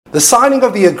The signing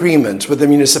of the agreement with the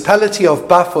municipality of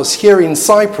Pafos here in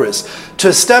Cyprus to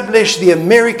establish the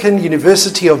American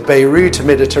University of Beirut,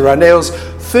 Mediterraneo's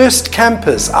first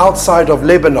campus outside of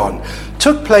Lebanon,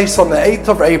 took place on the 8th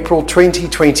of April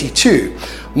 2022,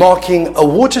 marking a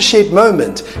watershed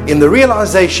moment in the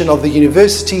realization of the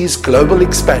university's global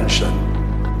expansion.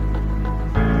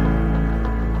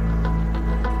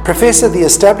 Professor, the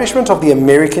establishment of the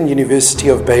American University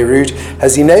of Beirut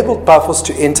has enabled Pafos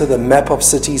to enter the map of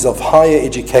cities of higher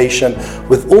education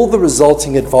with all the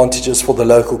resulting advantages for the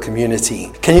local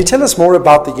community. Can you tell us more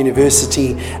about the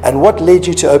university and what led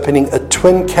you to opening a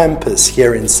twin campus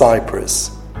here in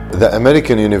Cyprus? The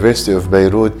American University of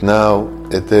Beirut now,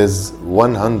 it is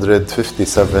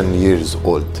 157 years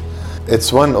old.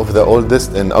 It's one of the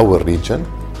oldest in our region.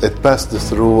 It passed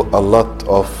through a lot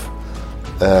of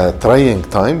trying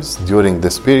times during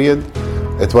this period.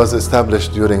 It was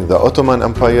established during the Ottoman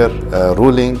Empire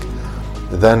ruling.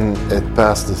 Then it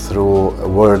passed through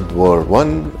World War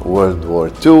I, World War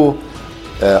II,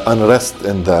 unrest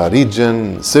in the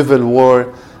region, civil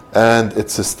war, and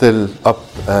it's still up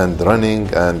and running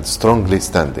and strongly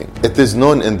standing. It is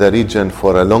known in the region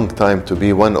for a long time to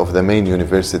be one of the main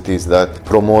universities that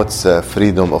promotes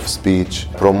freedom of speech,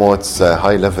 promotes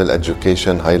high-level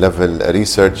education, high-level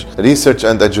research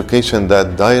and education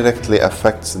that directly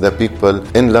affects the people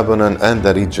in Lebanon and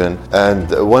the region.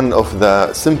 And one of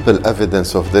the simple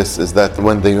evidence of this is that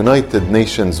when the United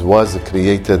Nations was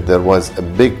created, there was a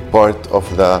big part of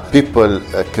the people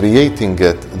creating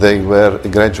it, they were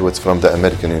graduates from the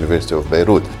American University of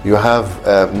Beirut. You have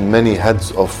many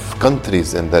heads of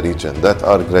countries in the region that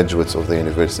are graduates of the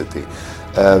university.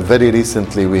 Very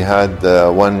recently we had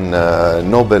one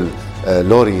Nobel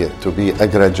laureate to be a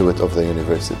graduate of the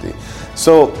university.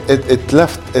 So it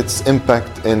left its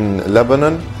impact in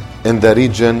Lebanon, in the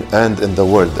region, and in the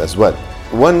world as well.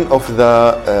 One of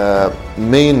the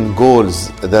main goals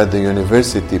that the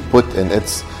university put in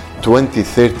its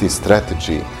 2030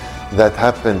 strategy that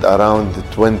happened around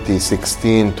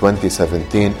 2016,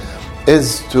 2017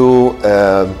 is to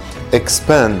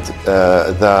expand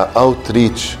the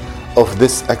outreach of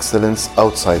this excellence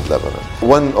outside Lebanon.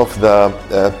 One of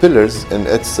the pillars in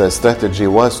its strategy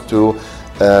was to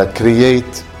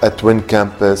create a twin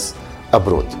campus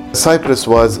abroad. Cyprus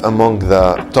was among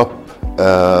the top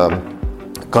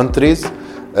countries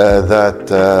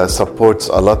that supports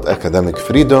a lot academic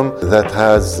freedom, that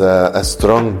has a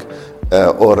strong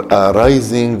or a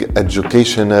rising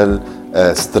educational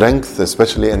strength,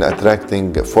 especially in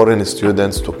attracting foreign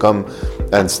students to come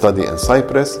and study in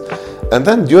Cyprus. And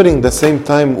then during the same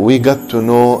time, we got to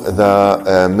know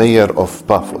the mayor of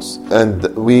Pafos. And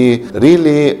we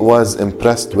really was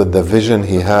impressed with the vision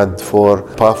he had for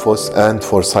Pafos and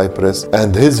for Cyprus.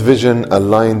 And his vision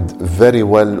aligned very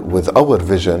well with our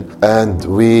vision. And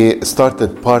we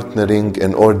started partnering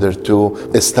in order to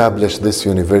establish this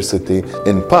university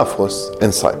in Pafos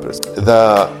in Cyprus.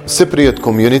 The Cypriot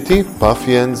community,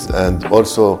 Pafians, and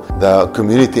also the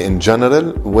community in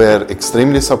general were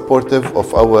extremely supportive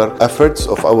of our efforts,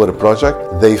 of our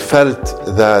project. They felt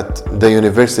that the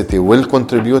university will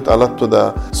contribute a lot to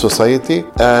the society,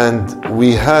 and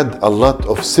we had a lot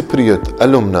of Cypriot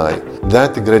alumni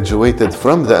that graduated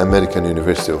from the American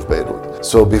University of Beirut.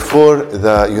 So before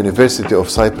the University of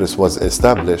Cyprus was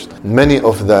established, many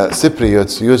of the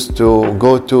Cypriots used to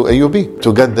go to AUB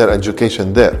to get their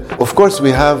education there. Of course,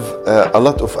 we have a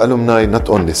lot of alumni, not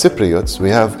only Cypriots, we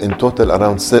have in total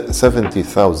around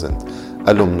 70,000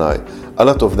 alumni. A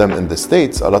lot of them in the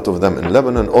States, a lot of them in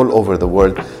Lebanon, all over the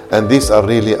world. And these are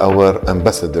really our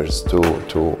ambassadors to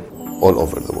all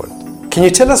over the world. Can you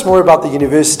tell us more about the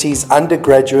university's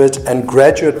undergraduate and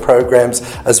graduate programs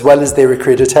as well as their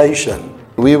accreditation?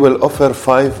 We will offer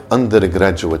 5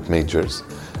 undergraduate majors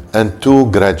and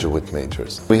 2 graduate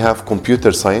majors. We have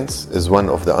computer science is one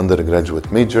of the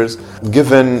undergraduate majors.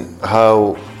 Given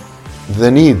how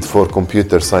the need for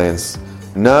computer science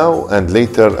now and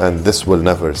later, and this will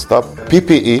never stop.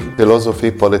 PPE,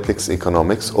 philosophy, politics,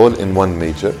 economics, all in one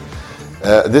major.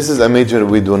 This is a major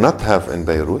we do not have in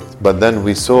Beirut, but then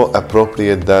we saw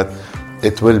appropriate that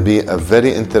it will be a very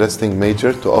interesting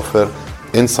major to offer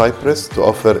in Cyprus, to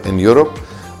offer in Europe,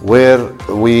 where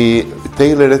we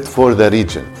tailor it for the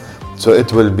region. So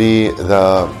it will be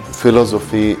the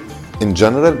philosophy in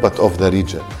general, but of the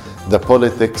region, the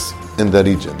politics in the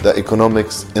region, the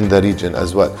economics in the region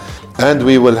as well. And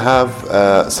we will have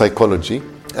psychology,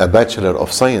 a Bachelor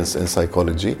of Science in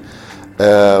Psychology.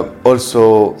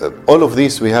 Also, all of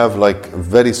these, we have like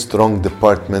very strong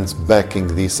departments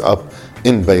backing these up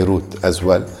in Beirut as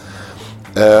well.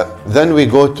 Then we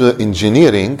go to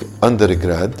engineering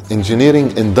undergrad,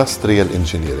 engineering, industrial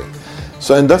engineering.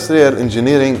 So industrial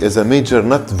engineering is a major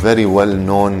not very well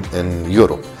known in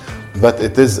Europe, but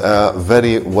it is a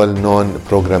very well known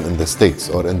program in the States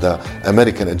or in the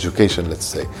American education, let's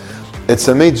say. It's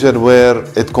a major where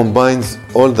it combines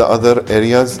all the other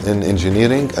areas in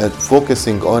engineering and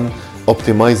focusing on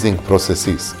optimizing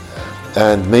processes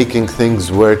and making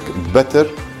things work better,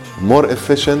 more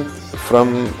efficient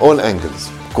from all angles,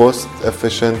 cost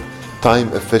efficient,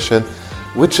 time efficient,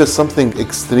 which is something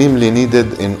extremely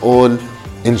needed in all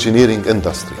engineering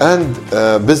industry, and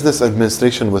business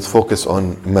administration with focus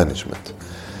on management.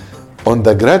 On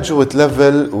the graduate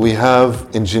level, we have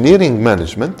engineering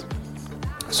management.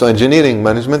 So engineering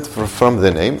management, from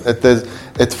the name,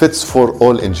 it fits for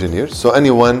all engineers. So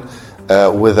anyone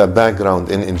with a background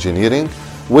in engineering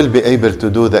will be able to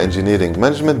do the engineering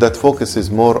management that focuses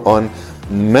more on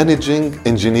managing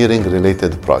engineering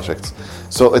related projects.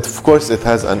 So of course it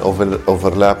has an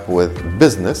overlap with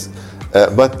business,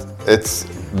 but it's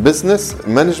business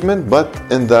management but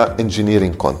in the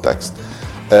engineering context.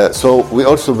 So we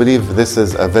also believe this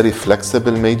is a very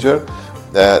flexible major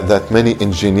that many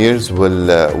engineers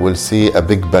will see a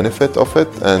big benefit of it,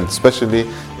 and especially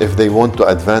if they want to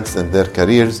advance in their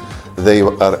careers, they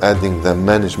are adding the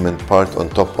management part on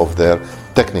top of their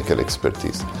technical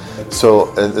expertise.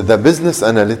 So the business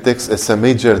analytics is a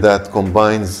major that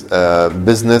combines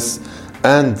business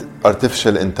and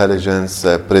artificial intelligence,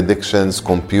 predictions,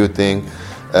 computing,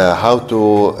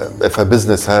 if a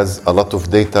business has a lot of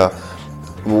data,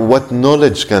 what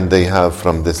knowledge can they have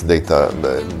from this data?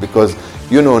 Because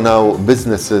now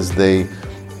businesses, they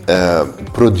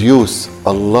produce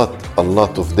a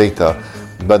lot of data,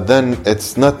 but then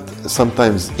it's not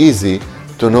sometimes easy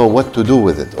to know what to do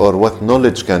with it, or what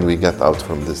knowledge can we get out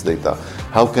from this data?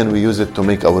 How can we use it to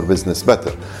make our business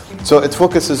better? So it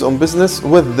focuses on business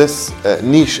with this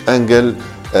niche angle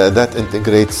that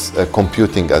integrates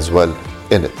computing as well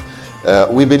in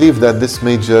it. We believe that this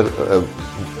major,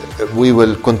 we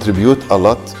will contribute a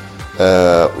lot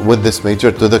with this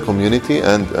major to the community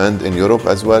and in Europe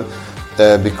as well,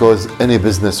 because any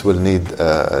business will need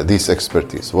this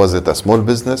expertise, was it a small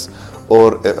business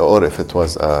or if it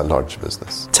was a large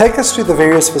business. Take us through the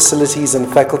various facilities and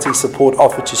faculty support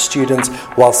offered to students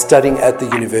while studying at the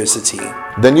university.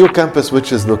 The new campus,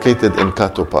 which is located in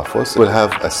Pafos, will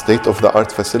have a state-of-the-art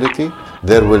facility.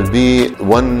 There will be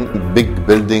one big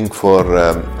building for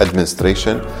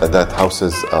administration that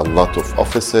houses a lot of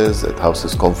offices. It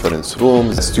houses conference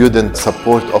rooms, student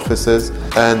support offices,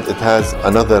 and it has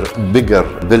another bigger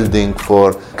building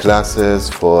for classes,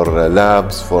 for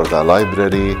labs, for the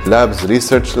library, labs,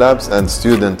 research labs, and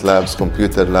student labs,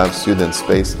 computer labs, student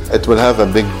space. It will have a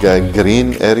big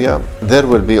green area. There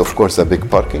will be, of course, a big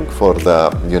parking for the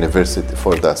university,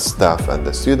 for the staff and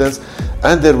the students,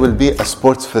 and there will be a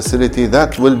sports facility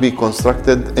that will be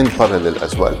constructed in parallel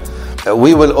as well.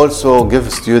 We will also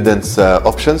give students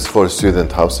options for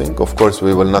student housing. Of course,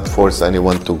 we will not force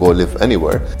anyone to go live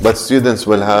anywhere, but students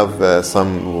will have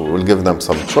we'll give them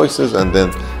some choices, and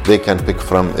then they can pick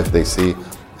from if they see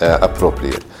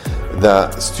appropriate.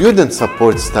 The student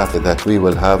support staff that we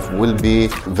will have will be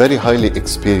very highly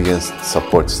experienced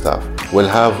support staff. We'll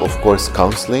have, of course,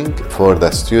 counseling for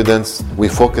the students. We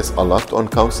focus a lot on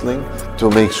counseling to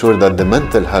make sure that the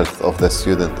mental health of the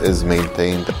student is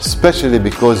maintained, especially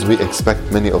because we expect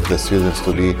many of the students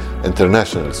to be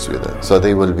international students. So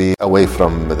they will be away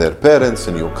from their parents,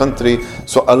 a new country.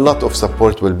 So a lot of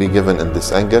support will be given in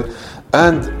this angle,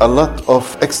 and a lot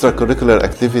of extracurricular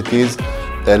activities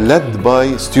led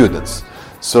by students.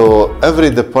 So every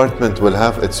department will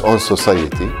have its own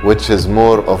society, which is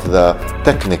more of the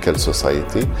technical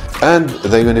society, and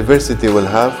the university will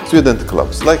have student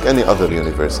clubs like any other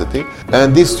university,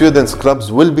 and these students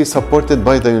clubs will be supported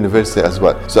by the university as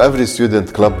well. So every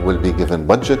student club will be given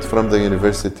budget from the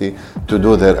university to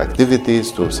do their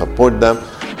activities, to support them,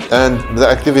 and the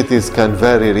activities can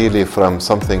vary really from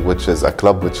something which is a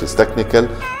club which is technical,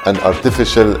 an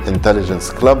artificial intelligence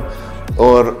club,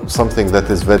 or something that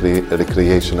is very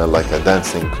recreational, like a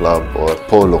dancing club or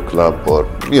polo club, or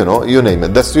you name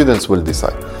it. The students will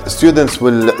decide. Students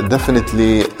will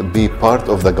definitely be part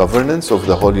of the governance of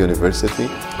the whole university,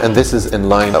 and this is in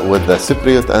line with the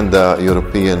Cypriot and the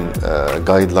European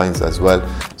guidelines as well.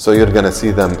 So you're going to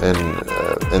see them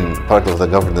in part of the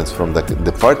governance, from the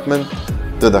department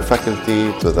to the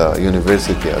faculty to the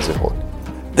university as a whole.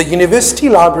 The university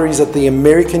libraries at the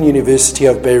American University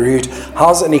of Beirut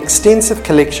house an extensive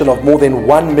collection of more than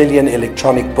 1 million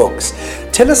electronic books.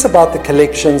 Tell us about the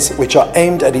collections which are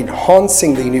aimed at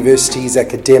enhancing the university's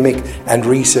academic and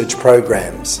research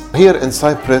programs. Here in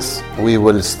Cyprus, we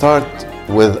will start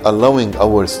with allowing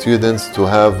our students to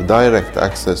have direct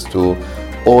access to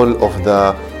all of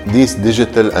these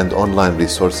digital and online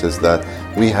resources that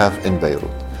we have in Beirut.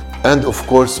 And of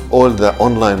course, all the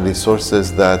online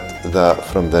resources that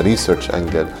from the research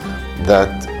angle,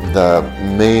 that the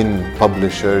main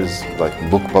publishers, like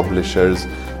book publishers,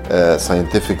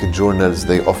 scientific journals,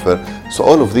 they offer. So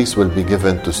all of these will be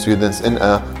given to students in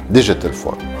a digital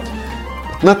form.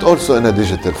 Not also in a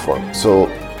digital form. So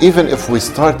even if we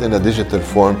start in a digital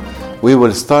form, we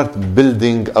will start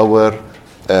building our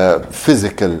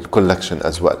physical collection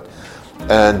as well.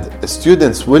 And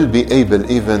students will be able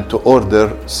even to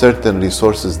order certain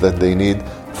resources that they need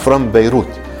from Beirut.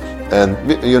 And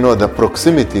you know, the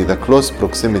proximity, the close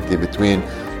proximity between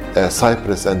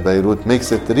Cyprus and Beirut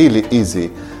makes it really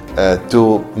easy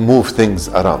to move things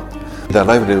around. The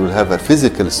library will have a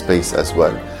physical space as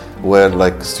well, where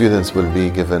like students will be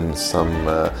given some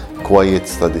quiet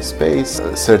study space,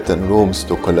 certain rooms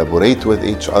to collaborate with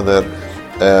each other,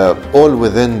 all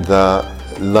within the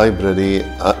library,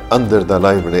 under the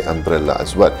library umbrella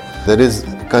as well. There is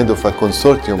kind of a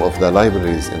consortium of the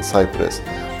libraries in Cyprus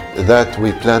that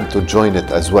we plan to join it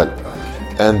as well.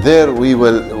 And there we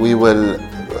will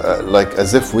like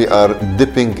as if we are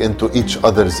dipping into each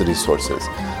other's resources.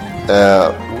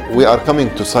 We are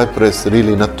coming to Cyprus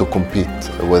really not to compete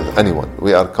with anyone.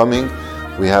 We are coming,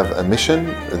 we have a mission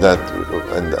that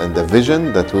and a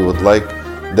vision that we would like,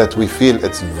 that we feel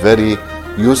it's very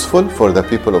useful for the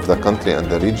people of the country and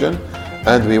the region,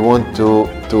 and we want to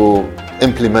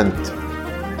implement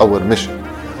our mission.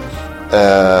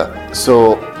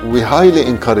 So we highly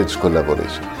encourage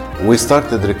collaboration. We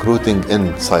started recruiting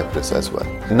in Cyprus as well.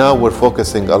 Now we're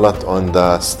focusing a lot on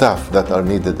the staff that are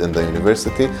needed in the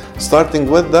university, starting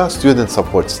with the student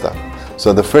support staff.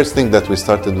 So the first thing that we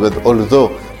started with,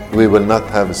 although we will not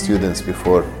have students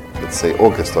before, let's say,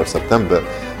 August or September,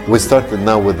 we started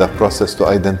now with the process to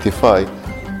identify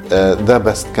the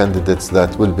best candidates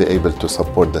that will be able to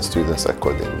support the students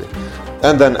accordingly.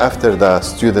 And then after the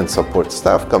student support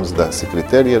staff comes the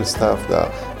secretarial staff, the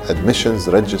admissions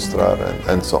registrar,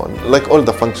 and so on, like all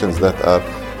the functions that are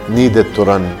needed to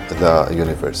run the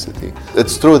university.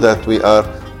 It's true that we are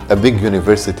a big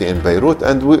university in Beirut,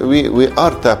 and we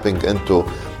are tapping into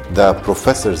the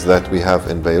professors that we have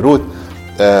in Beirut,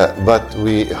 but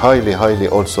we highly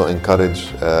also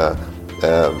encourage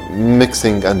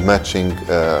mixing and matching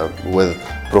with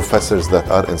professors that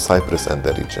are in Cyprus and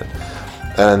the region.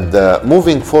 And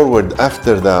moving forward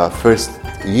after the first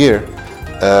year,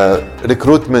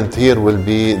 recruitment here will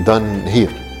be done here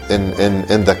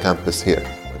in the campus here.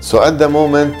 So at the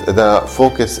moment, the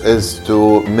focus is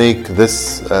to make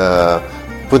this,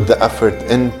 put the effort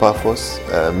in Pafos,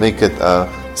 make it a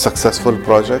successful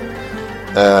project.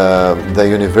 The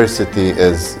university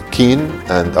is keen,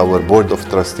 and our board of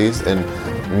trustees, in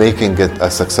making it a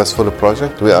successful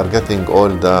project. We are getting all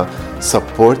the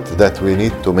support that we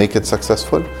need to make it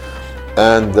successful,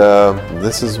 and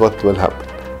this is what will happen.